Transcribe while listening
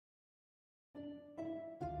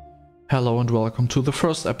Hello and welcome to the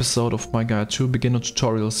first episode of my Gaea 2 beginner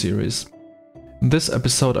tutorial series. In this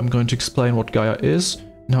episode I'm going to explain what Gaea is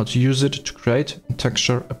and how to use it to create and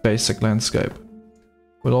texture a basic landscape.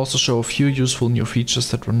 We'll also show a few useful new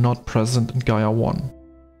features that were not present in Gaea 1.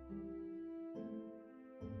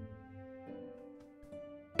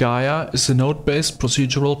 Gaea is a node-based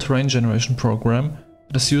procedural terrain generation program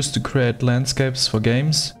that is used to create landscapes for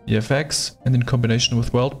games, VFX, and in combination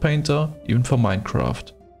with World Painter, even for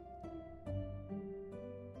Minecraft.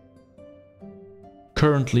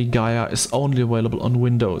 Currently, Gaea is only available on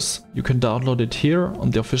Windows. You can download it here on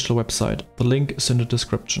the official website. The link is in the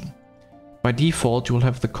description. By default, you will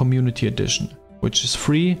have the Community Edition, which is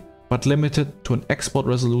free but limited to an export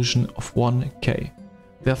resolution of 1K.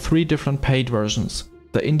 There are 3 different paid versions: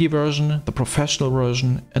 the indie version, the professional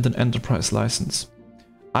version, and an enterprise license.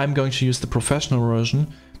 I'm going to use the professional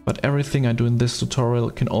version, but everything I do in this tutorial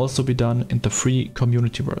can also be done in the free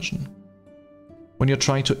community version. When you're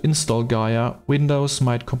trying to install Gaea, Windows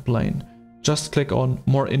might complain. Just click on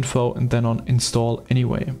More Info and then on Install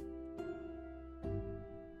anyway.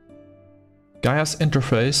 Gaea's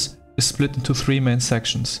interface is split into 3 main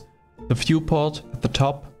sections: the viewport at the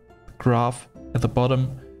top, the graph at the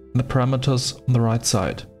bottom, and the parameters on the right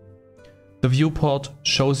side. The viewport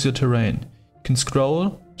shows your terrain. You can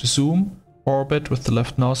scroll to zoom, orbit with the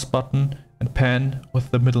left mouse button, and pan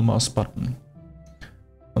with the middle mouse button.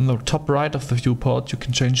 On the top right of the viewport, you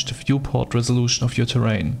can change the viewport resolution of your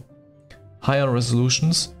terrain. Higher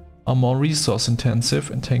resolutions are more resource intensive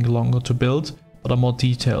and take longer to build, but are more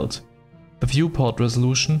detailed. The viewport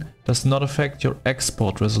resolution does not affect your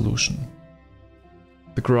export resolution.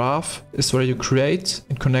 The graph is where you create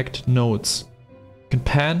and connect nodes. You can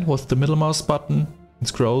pan with the middle mouse button and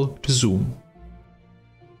scroll to zoom.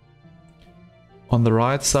 On the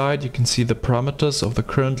right side, you can see the parameters of the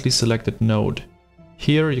currently selected node.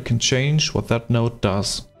 Here you can change what that node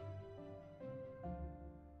does.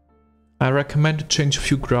 I recommend to change a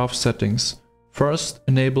few graph settings. First,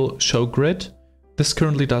 enable Show Grid. This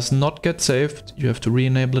currently does not get saved. You have to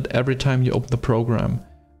re-enable it every time you open the program.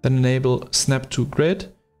 Then enable Snap to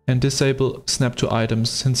Grid and disable Snap to Items,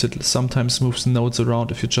 since it sometimes moves nodes around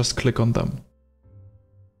if you just click on them.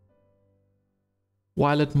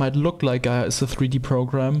 While it might look like Gaea is a 3D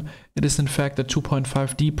program, it is in fact a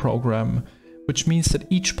 2.5D program, which means that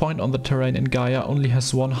each point on the terrain in Gaea only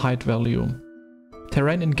has one height value.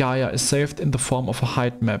 Terrain in Gaea is saved in the form of a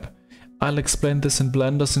height map. I'll explain this in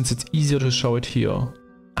Blender since it's easier to show it here.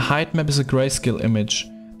 A height map is a grayscale image.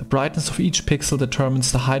 The brightness of each pixel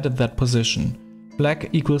determines the height at that position. Black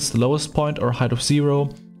equals the lowest point or height of 0,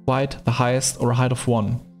 white the highest or height of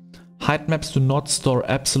 1. Height maps do not store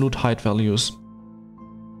absolute height values.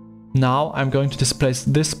 Now I'm going to displace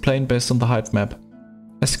this plane based on the height map.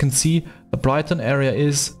 As you can see, the brighter an area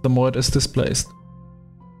is, the more it is displaced.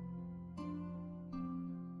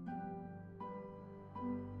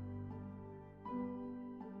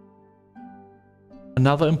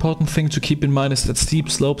 Another important thing to keep in mind is that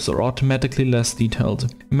steep slopes are automatically less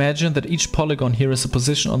detailed. Imagine that each polygon here is a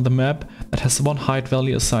position on the map that has one height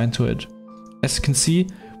value assigned to it. As you can see,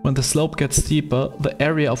 when the slope gets steeper, the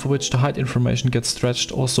area over which the height information gets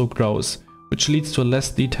stretched also grows, which leads to a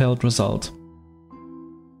less detailed result.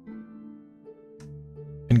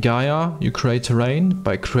 In Gaea, you create terrain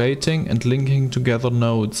by creating and linking together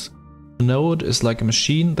nodes. A node is like a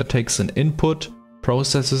machine that takes an input,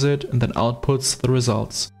 processes it, and then outputs the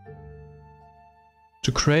results.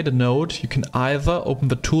 To create a node, you can either open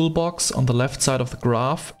the toolbox on the left side of the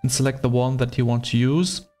graph and select the one that you want to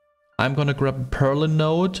use. I'm gonna grab a Perlin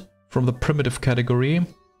node from the primitive category,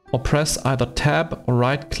 or press either Tab or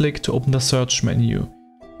right click to open the search menu.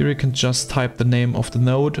 Here you can just type the name of the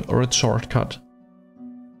node or its shortcut.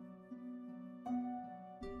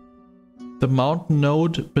 The mountain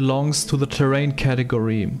node belongs to the terrain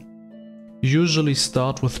category. You usually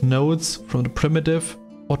start with nodes from the primitive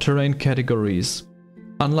or terrain categories.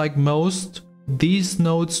 Unlike most, these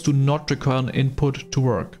nodes do not require an input to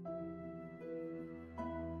work.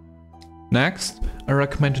 Next, I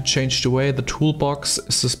recommend to change the way the toolbox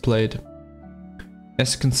is displayed.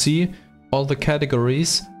 As you can see, all the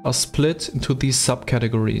categories are split into these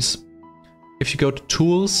subcategories. If you go to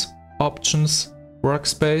Tools, Options,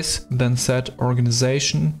 Workspace, then set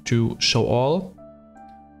Organization to Show All,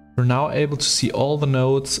 you're now able to see all the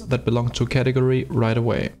nodes that belong to a category right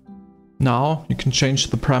away. Now you can change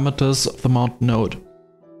the parameters of the mountain node.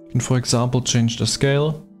 You can, for example, change the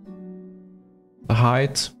scale, the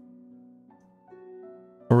height,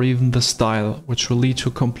 or even the style, which will lead to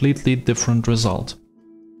a completely different result.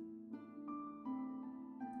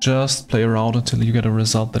 Just play around until you get a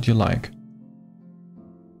result that you like.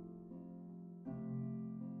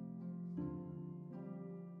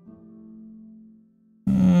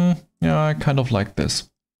 Yeah, I kind of like this.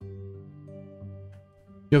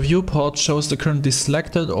 Your viewport shows the currently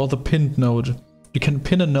selected or the pinned node. You can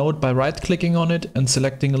pin a node by right-clicking on it and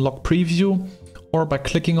selecting a lock preview, or by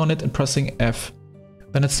clicking on it and pressing F.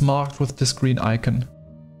 Then it's marked with this green icon.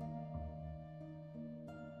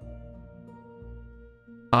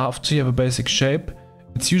 After you have a basic shape,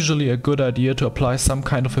 it's usually a good idea to apply some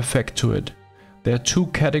kind of effect to it. There are two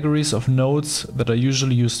categories of nodes that are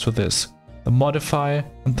usually used for this: the Modify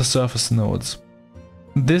and the Surface nodes.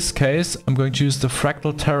 In this case, I'm going to use the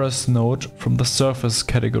Fractal Terrace node from the Surface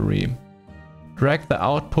category. Drag the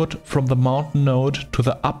output from the mountain node to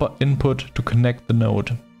the upper input to connect the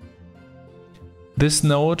node. This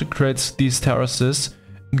node creates these terraces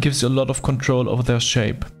and gives you a lot of control over their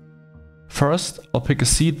shape. First, I'll pick a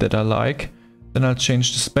seed that I like, then I'll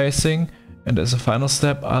change the spacing, and as a final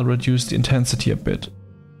step I'll reduce the intensity a bit.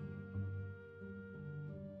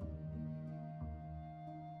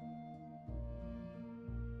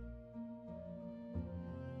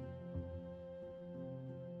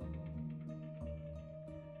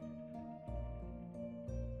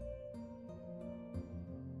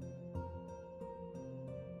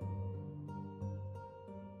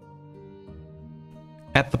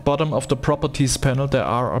 At the bottom of the Properties panel there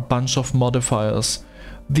are a bunch of modifiers.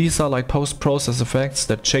 These are like post-process effects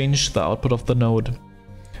that change the output of the node.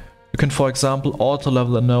 You can, for example,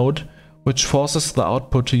 auto-level a node, which forces the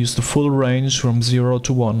output to use the full range from 0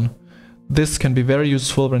 to 1. This can be very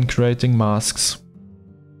useful when creating masks.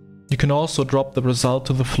 You can also drop the result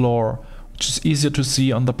to the floor, which is easier to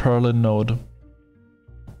see on the Perlin node.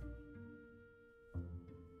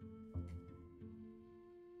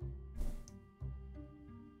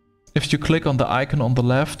 If you click on the icon on the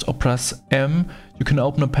left or press M, you can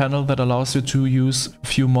open a panel that allows you to use a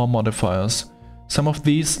few more modifiers. Some of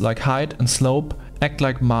these, like height and slope, act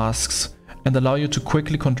like masks and allow you to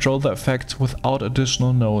quickly control the effect without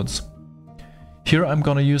additional nodes. Here I'm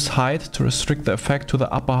gonna use height to restrict the effect to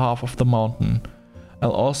the upper half of the mountain.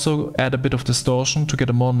 I'll also add a bit of distortion to get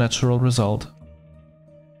a more natural result.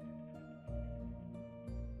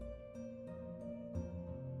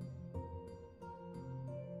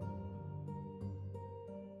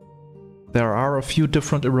 There are a few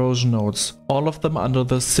different erosion nodes, all of them under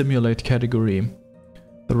the Simulate category.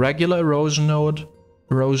 The regular erosion node,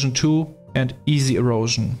 Erosion 2 and Easy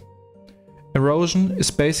Erosion. Erosion is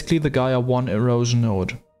basically the Gaea 1 erosion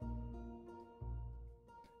node.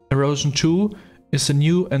 Erosion 2 is a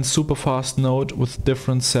new and super fast node with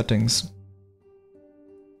different settings.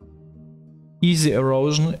 Easy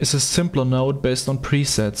Erosion is a simpler node based on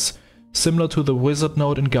presets, similar to the Wizard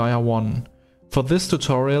node in Gaea 1. For this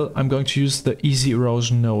tutorial I'm going to use the Easy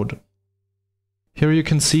Erosion node. Here you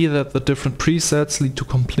can see that the different presets lead to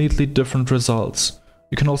completely different results.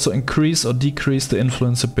 You can also increase or decrease the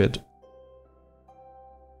influence a bit.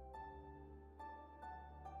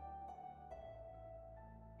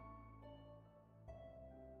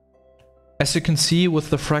 As you can see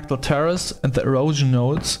with the Fractal Terrace and the Erosion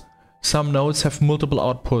nodes, some nodes have multiple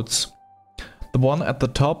outputs. The one at the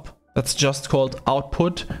top, that's just called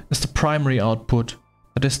output, is the primary output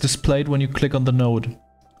that is displayed when you click on the node.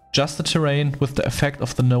 Just the terrain with the effect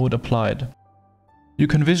of the node applied. You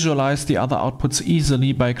can visualize the other outputs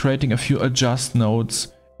easily by creating a few adjust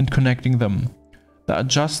nodes and connecting them. The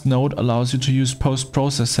adjust node allows you to use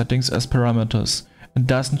post-process settings as parameters and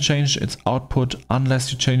doesn't change its output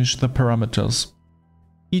unless you change the parameters.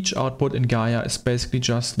 Each output in Gaea is basically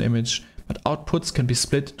just an image, but outputs can be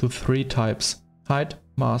split into three types: height,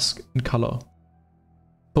 mask and color.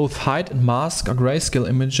 Both height and mask are grayscale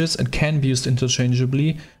images and can be used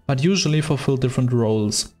interchangeably, but usually fulfill different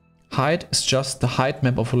roles. Height is just the height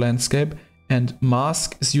map of a landscape, and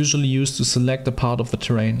mask is usually used to select a part of the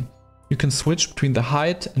terrain. You can switch between the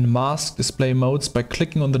height and mask display modes by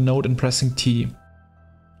clicking on the node and pressing T.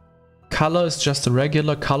 Color is just a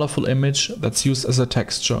regular colorful image that's used as a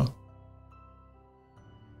texture.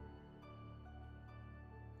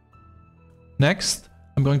 Next,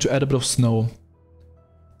 I'm going to add a bit of snow.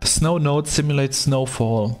 The snow node simulates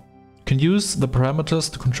snowfall. You can use the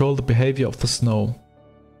parameters to control the behavior of the snow.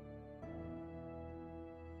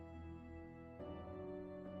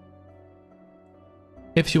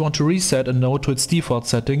 If you want to reset a node to its default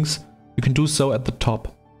settings, you can do so at the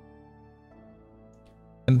top.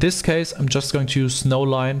 In this case, I'm just going to use snow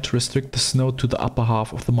line to restrict the snow to the upper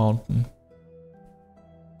half of the mountain.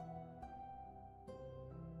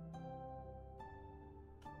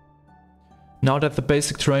 Now that the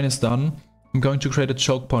basic terrain is done, I'm going to create a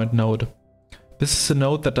choke point node. This is a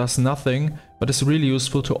node that does nothing, but is really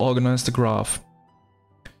useful to organize the graph.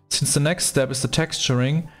 Since the next step is the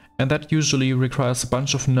texturing, and that usually requires a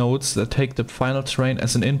bunch of nodes that take the final terrain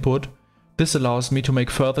as an input. This allows me to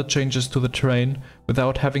make further changes to the terrain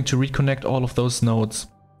without having to reconnect all of those nodes.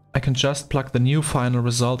 I can just plug the new final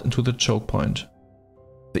result into the choke point.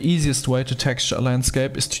 The easiest way to texture a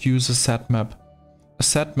landscape is to use a set map. A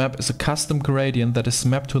set map is a custom gradient that is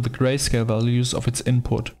mapped to the grayscale values of its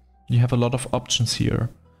input. You have a lot of options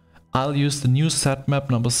here. I'll use the new set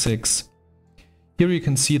map number 6. Here you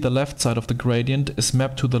can see the left side of the gradient is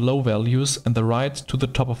mapped to the low values and the right to the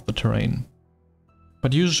top of the terrain.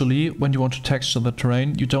 But usually, when you want to texture the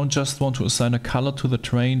terrain, you don't just want to assign a color to the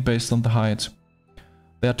terrain based on the height.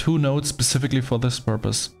 There are two nodes specifically for this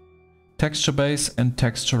purpose: Texture Base and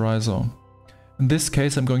Texturizer. In this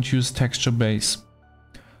case I'm going to use Texture Base.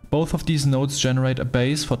 Both of these nodes generate a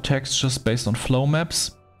base for textures based on flow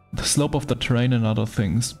maps, the slope of the terrain and other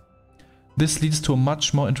things. This leads to a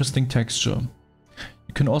much more interesting texture.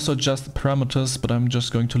 You can also adjust the parameters, but I'm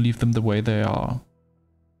just going to leave them the way they are.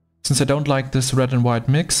 Since I don't like this red and white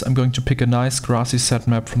mix, I'm going to pick a nice grassy set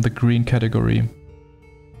map from the green category.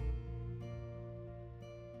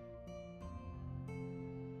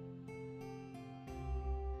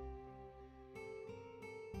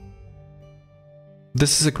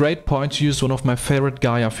 This is a great point to use one of my favorite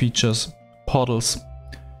Gaea features, portals.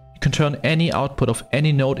 You can turn any output of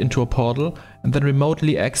any node into a portal and then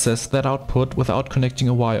remotely access that output without connecting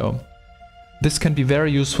a wire. This can be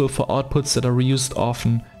very useful for outputs that are reused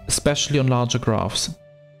often, especially on larger graphs.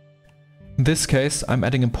 In this case, I'm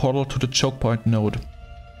adding a portal to the choke point node.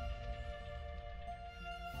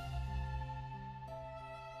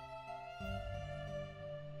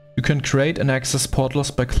 You can create and access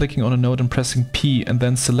portals by clicking on a node and pressing P and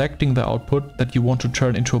then selecting the output that you want to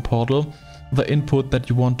turn into a portal, the input that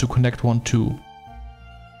you want to connect one to.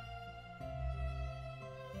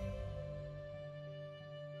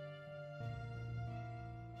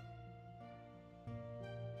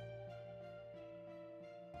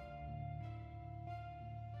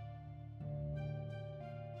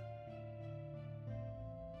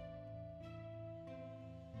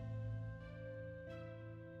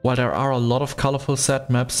 While there are a lot of colorful set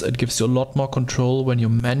maps, it gives you a lot more control when you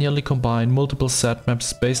manually combine multiple set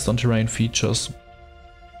maps based on terrain features.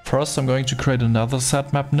 First, I'm going to create another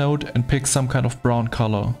set map node and pick some kind of brown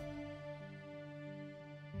color.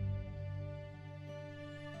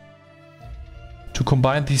 To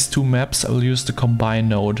combine these two maps, I will use the combine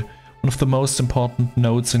node, one of the most important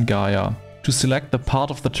nodes in Gaea. To select the part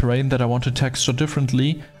of the terrain that I want to texture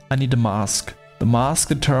differently, I need a mask. The mask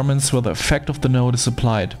determines where the effect of the node is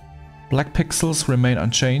applied. Black pixels remain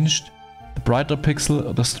unchanged. The brighter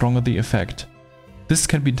pixel, the stronger the effect. This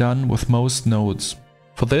can be done with most nodes.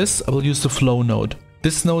 For this, I will use the flow node.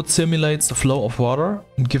 This node simulates the flow of water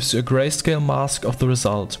and gives you a grayscale mask of the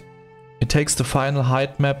result. It takes the final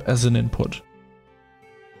height map as an input.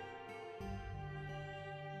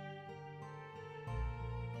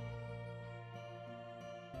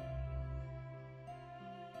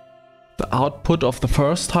 The output of the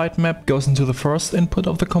first height map goes into the first input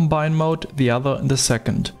of the combine mode, the other in the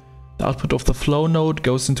second. The output of the flow node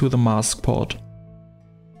goes into the mask port.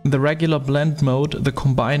 In the regular blend mode, the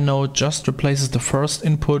combine node just replaces the first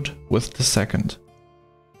input with the second.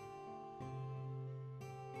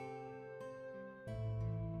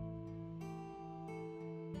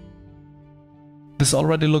 This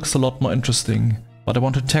already looks a lot more interesting, but I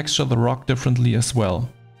want to texture the rock differently as well.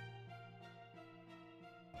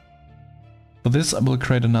 For this I will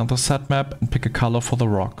create another set map and pick a color for the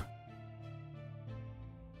rock.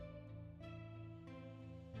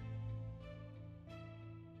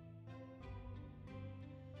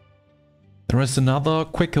 There is another,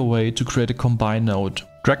 quicker way to create a combine node.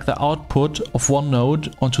 Drag the output of one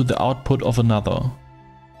node onto the output of another.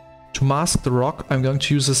 To mask the rock, I'm going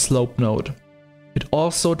to use a slope node. It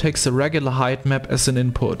also takes a regular height map as an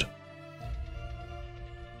input.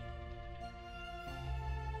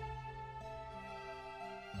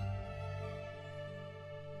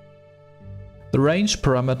 The range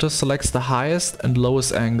parameter selects the highest and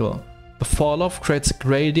lowest angle. The falloff creates a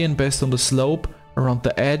gradient based on the slope around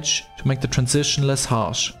the edge to make the transition less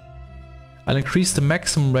harsh. I'll increase the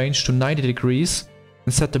maximum range to 90 degrees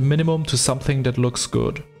and set the minimum to something that looks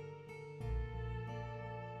good.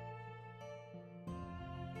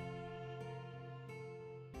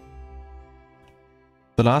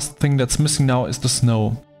 The last thing that's missing now is the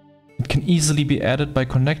snow. It can easily be added by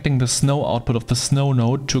connecting the snow output of the snow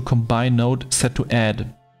node to a combine node set to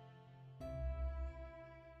add.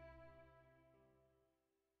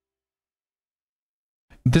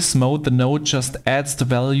 In this mode, the node just adds the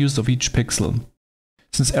values of each pixel.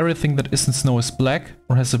 Since everything that isn't snow is black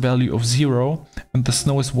or has a value of 0 and the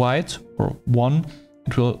snow is white or 1,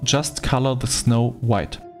 it will just color the snow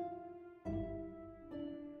white.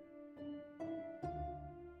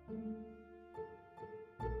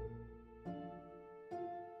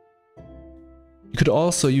 You could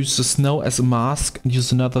also use the snow as a mask and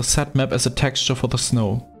use another set map as a texture for the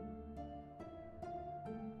snow.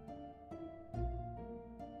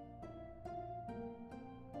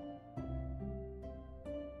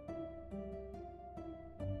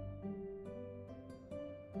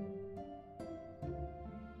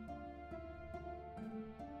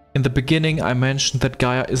 In the beginning I mentioned that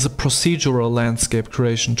Gaea is a procedural landscape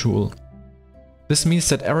creation tool. This means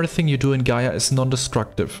that everything you do in Gaea is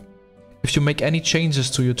non-destructive. If you make any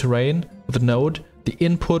changes to your terrain with a node, the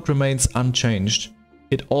input remains unchanged.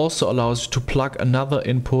 It also allows you to plug another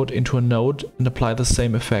input into a node and apply the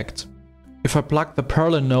same effect. If I plug the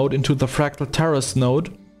Perlin node into the Fractal Terrace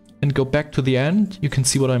node and go back to the end, you can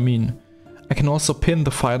see what I mean. I can also pin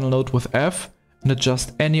the final node with F and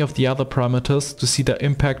adjust any of the other parameters to see their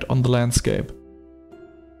impact on the landscape.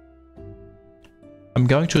 I'm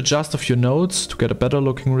going to adjust a few nodes to get a better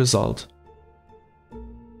looking result.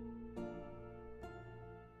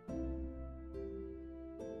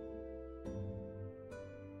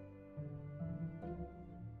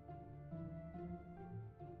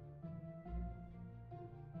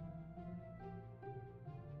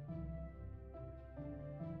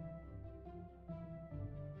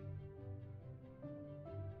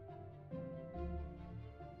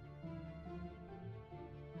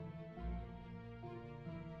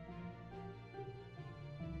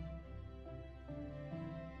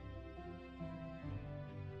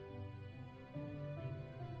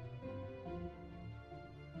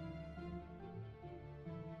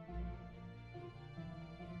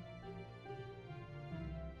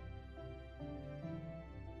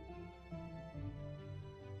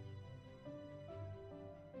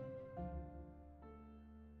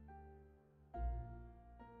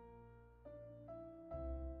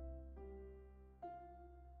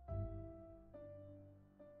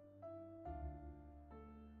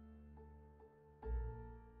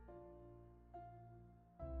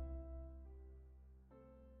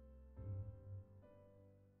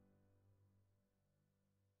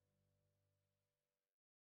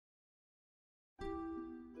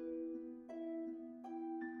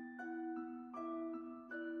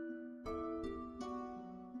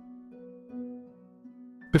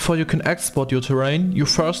 Before you can export your terrain, you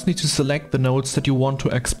first need to select the nodes that you want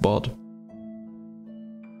to export.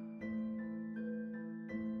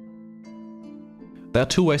 There are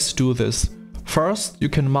two ways to do this. First, you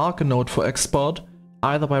can mark a node for export,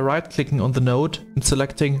 either by right-clicking on the node and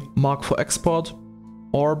selecting Mark for Export,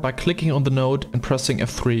 or by clicking on the node and pressing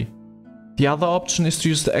F3. The other option is to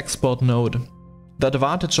use the export node. The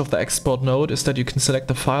advantage of the export node is that you can select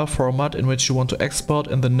the file format in which you want to export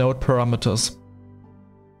and the node parameters.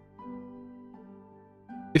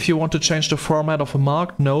 If you want to change the format of a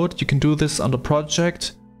marked node, you can do this under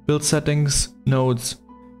Project, Build Settings, Nodes.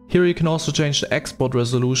 Here you can also change the export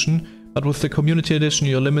resolution, but with the Community Edition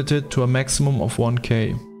you're limited to a maximum of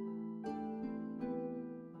 1K.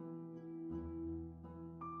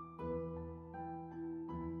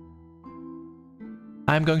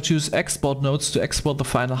 I'm going to use export nodes to export the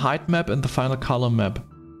final Heightmap and the final color map.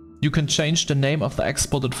 You can change the name of the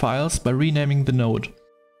exported files by renaming the node,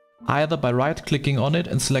 either by right-clicking on it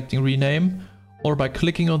and selecting Rename, or by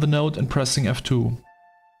clicking on the node and pressing F2.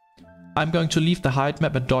 I'm going to leave the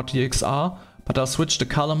Heightmap at .dxr, but I'll switch the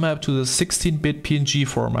color map to the 16-bit PNG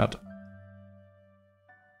format.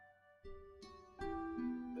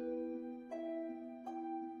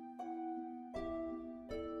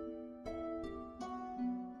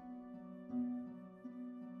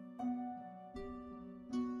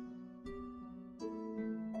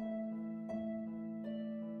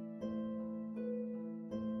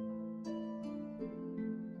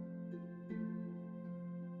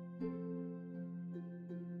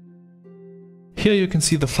 Here you can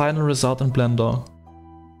see the final result in Blender.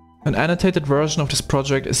 An annotated version of this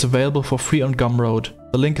project is available for free on Gumroad.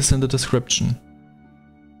 The link is in the description.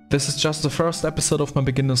 This is just the first episode of my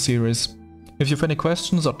beginner series. If you have any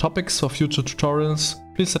questions or topics for future tutorials,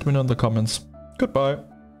 please let me know in the comments. Goodbye!